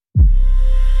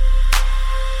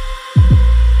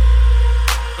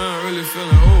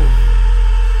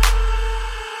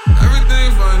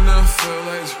feel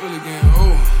like it's really getting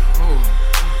old.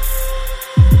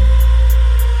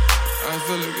 I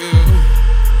feel it good.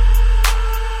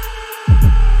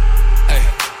 Hey,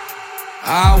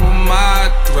 I was my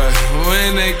threat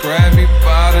when they grabbed me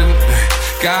by the neck.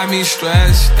 Got me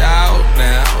stressed out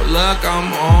now. Look, I'm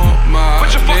on my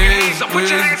knees. Put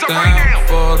your hands up right now.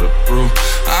 For the proof.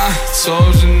 I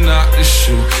told you not to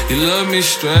shoot. You look me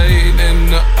straight in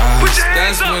the eyes.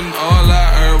 That's when all I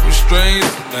heard was strange.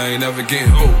 They ain't never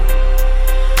getting old.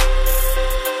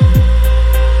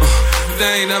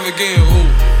 They ain't never getting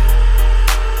old.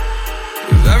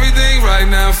 Cause everything right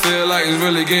now feel like it's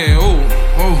really getting old.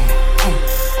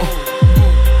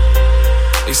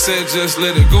 They said just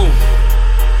let it go.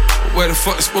 Where the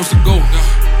fuck it's supposed to go?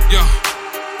 Yeah.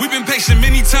 We've been patient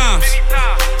many times.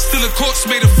 Still the courts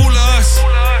made a fool of us.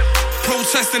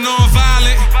 Protesting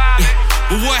non-violent. Yeah.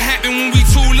 But what happened when we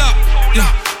tool up? Yeah.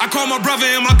 I called my brother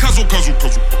and my cousin.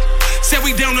 Said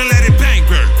we down to let it bang.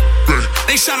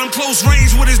 They shot him close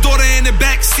range with his daughter in the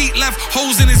back seat. Left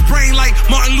holes in his brain like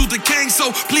Martin Luther King.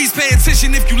 So please pay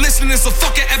attention if you listen, it's a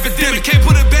fucking epidemic. Can't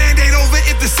put a band-aid over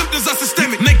if the symptoms are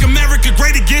systemic. Make America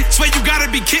great again. Swear you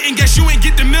gotta be kidding. Guess you ain't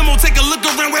get the memo. Take a look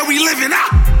around where we living.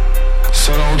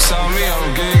 So don't tell me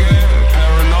I'm gigging.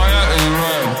 Paranoia is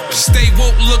real. Stay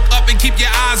woke, look up and keep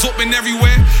your eyes open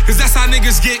everywhere. Cause that's how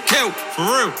niggas get killed. For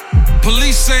real.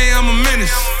 Police say I'm a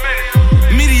menace.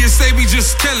 Media say we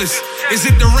just killers. Is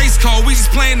it the race call? We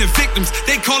just playing the victims.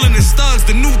 They calling us thugs,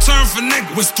 the new term for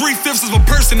nigga. Was 3/5 of a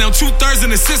person, now 2/3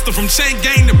 in the system. From chain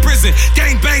gang to prison.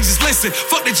 Gang bang, just listen.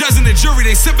 Fuck the judge and the jury,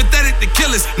 they sympathetic to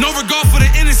killers. No regard for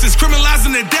the innocence,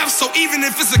 criminalizing the death. So even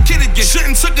if it's a kid again,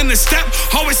 shouldn't took in a step.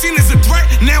 Always seen as a threat,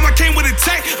 now I came with a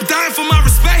tech. Dying for my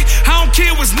respect, I don't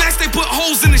care what's next. They put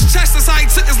holes in his chest, that's how he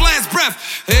took his last breath.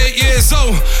 8 years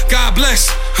old, God bless.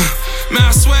 Man,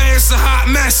 I swear it's a hot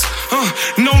mess.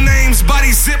 No names,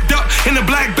 body zipped up in a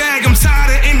black bag. I'm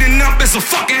tired of ending up as a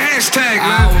fucking hashtag,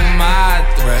 man. I was my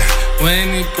threat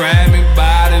when he grabbed me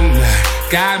by the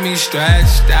neck. Got me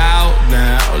stretched out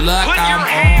now. Look, I'm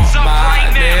on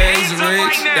my knees,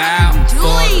 reached out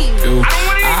for the view.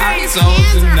 I told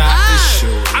you not to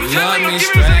shoot. You look me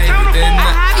straight in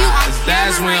the eyes.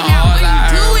 That's when all I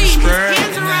heard was straight.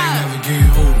 And I ain't never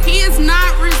getting old. He is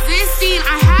not resisting.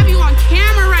 I have you on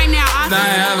camera right now. What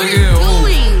are you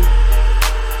doing?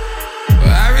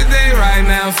 Everything right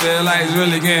now feel like it's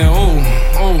really getting old.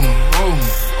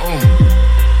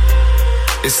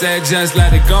 It said just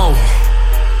let it go.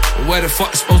 Where the fuck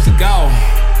it's supposed to go?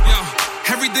 Yo,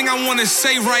 everything I wanna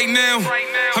say right now.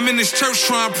 I'm in this church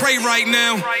trying to pray right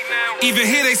now. Even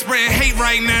here they spreading hate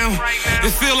right now.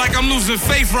 It feel like I'm losing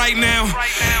faith right now.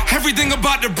 Everything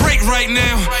about to break right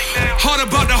now. Heart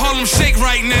about to Harlem shake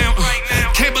right now.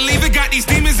 Can't believe it, got these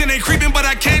demons and they creeping, but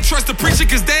I can't trust the preacher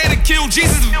cause they had to kill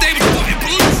Jesus if they was fucking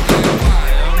police.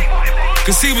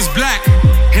 Cause he was black,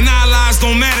 and our lives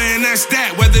don't matter, and that's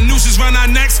that. Whether nooses round our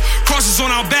necks, crosses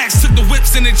on our backs, took the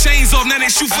whips and the chains off, now they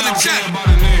shoot for the jack.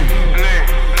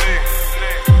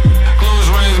 Close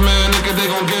range, man, nigga, they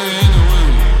gon' get it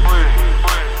anyway.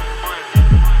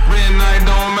 Red night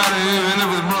don't matter even if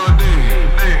it's broad day.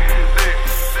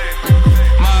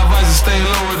 My advice is stay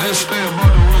lower, just stay above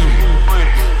the way.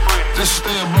 Just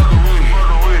stay above the way.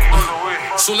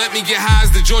 So let me get high as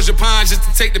the Georgia pine just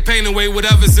to take the pain away.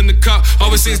 Whatever's in the cup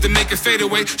always seems to make it fade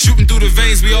away. Shooting through the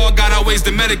veins, we all got our ways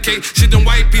to medicate. Shit, them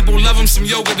white people love them some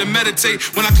yoga to meditate.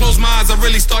 When I close my eyes, I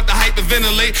really start to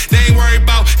hyperventilate. They ain't worried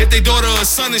about if they daughter or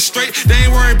son is straight. They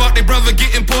ain't worried about their brother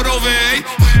getting pulled over. Hey.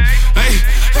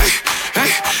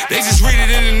 They just read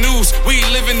it in the news. We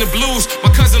live in the blues.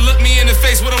 My cousin looked me in the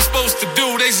face. What I'm supposed to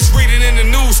do? They just read it in the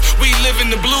news. We live in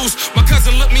the blues. My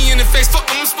cousin looked me in the face. Fuck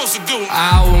what I'm supposed to do.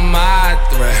 I was my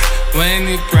threat when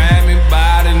he grabbed me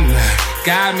by the neck.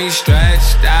 Got me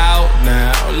stretched out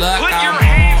now. Look, I'm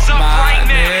on my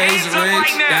knees,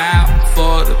 reached out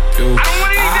for the view.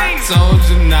 I told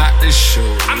you not to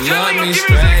shoot. Look me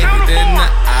straight in the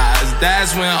eyes.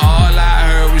 That's when all I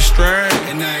heard was straight.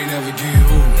 And I ain't never getting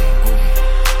old.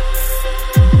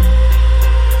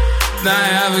 Now I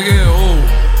ain't never getting old.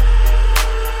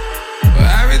 But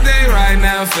everything right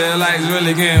now feel like it's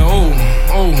really getting old.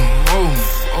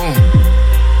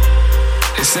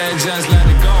 It said just let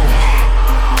it go.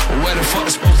 Where the fuck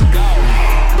it's supposed to go?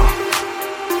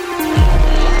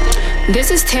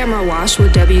 This is Tamara Wash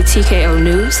with WTKO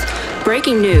News.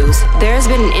 Breaking news. There has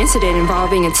been an incident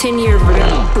involving a 10-year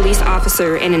police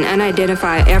officer and an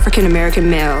unidentified African-American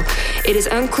male. It is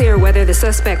unclear whether the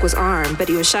suspect was armed, but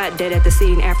he was shot dead at the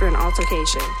scene after an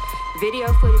altercation.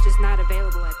 Video footage is not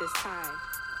available at this time,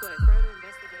 but further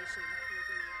investigation...